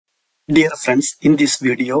Dear friends, in this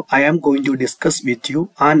video, I am going to discuss with you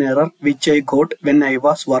an error which I got when I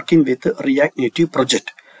was working with React Native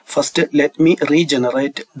project. First, let me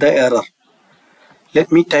regenerate the error.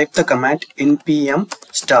 Let me type the command npm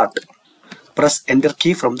start. Press enter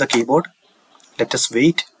key from the keyboard. Let us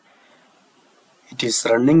wait. It is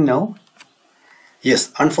running now.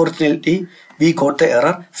 Yes, unfortunately, we got the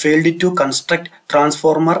error failed to construct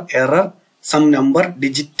transformer error some number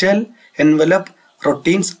digital envelope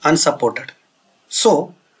routines unsupported.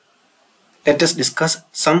 So let us discuss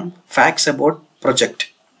some facts about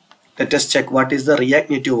project. Let us check what is the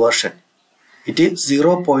React Native version. It is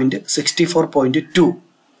 0.64.2.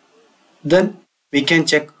 Then we can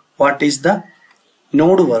check what is the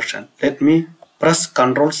node version. Let me press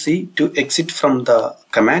Ctrl C to exit from the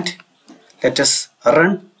command. Let us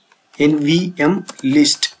run nvm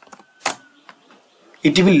list.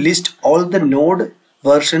 It will list all the node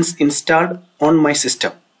versions installed on my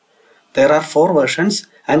system. There are 4 versions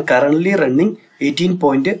and currently running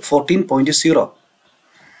 18.14.0.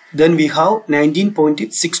 Then we have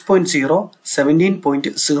 19.6.0,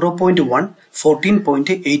 17.0.1,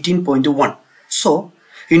 14.18.1. So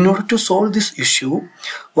in order to solve this issue,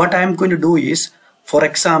 what I am going to do is, for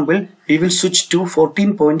example, we will switch to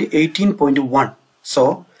 14.18.1.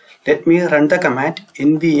 So let me run the command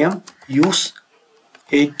nvm use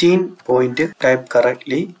 18. Type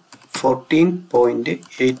correctly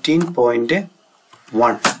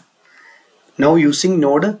 14.18.1. Now using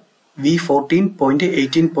node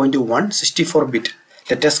v14.18.1 64-bit.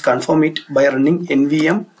 Let us confirm it by running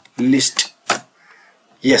nvm list.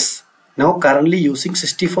 Yes, now currently using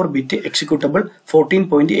 64-bit executable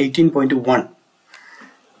 14.18.1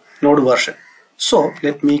 node version. So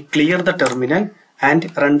let me clear the terminal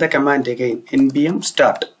and run the command again npm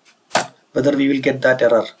start. Whether we will get that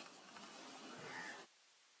error.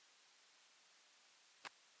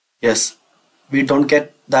 Yes, we don't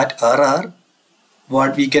get that error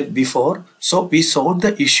what we get before. So we solved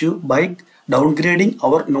the issue by downgrading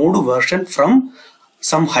our node version from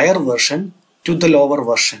some higher version to the lower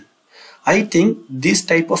version. I think this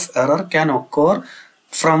type of error can occur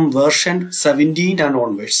from version 17 and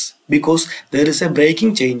onwards, because there is a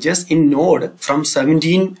breaking changes in node from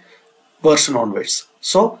 17 version onwards.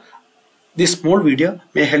 So this small video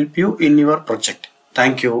may help you in your project.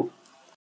 Thank you.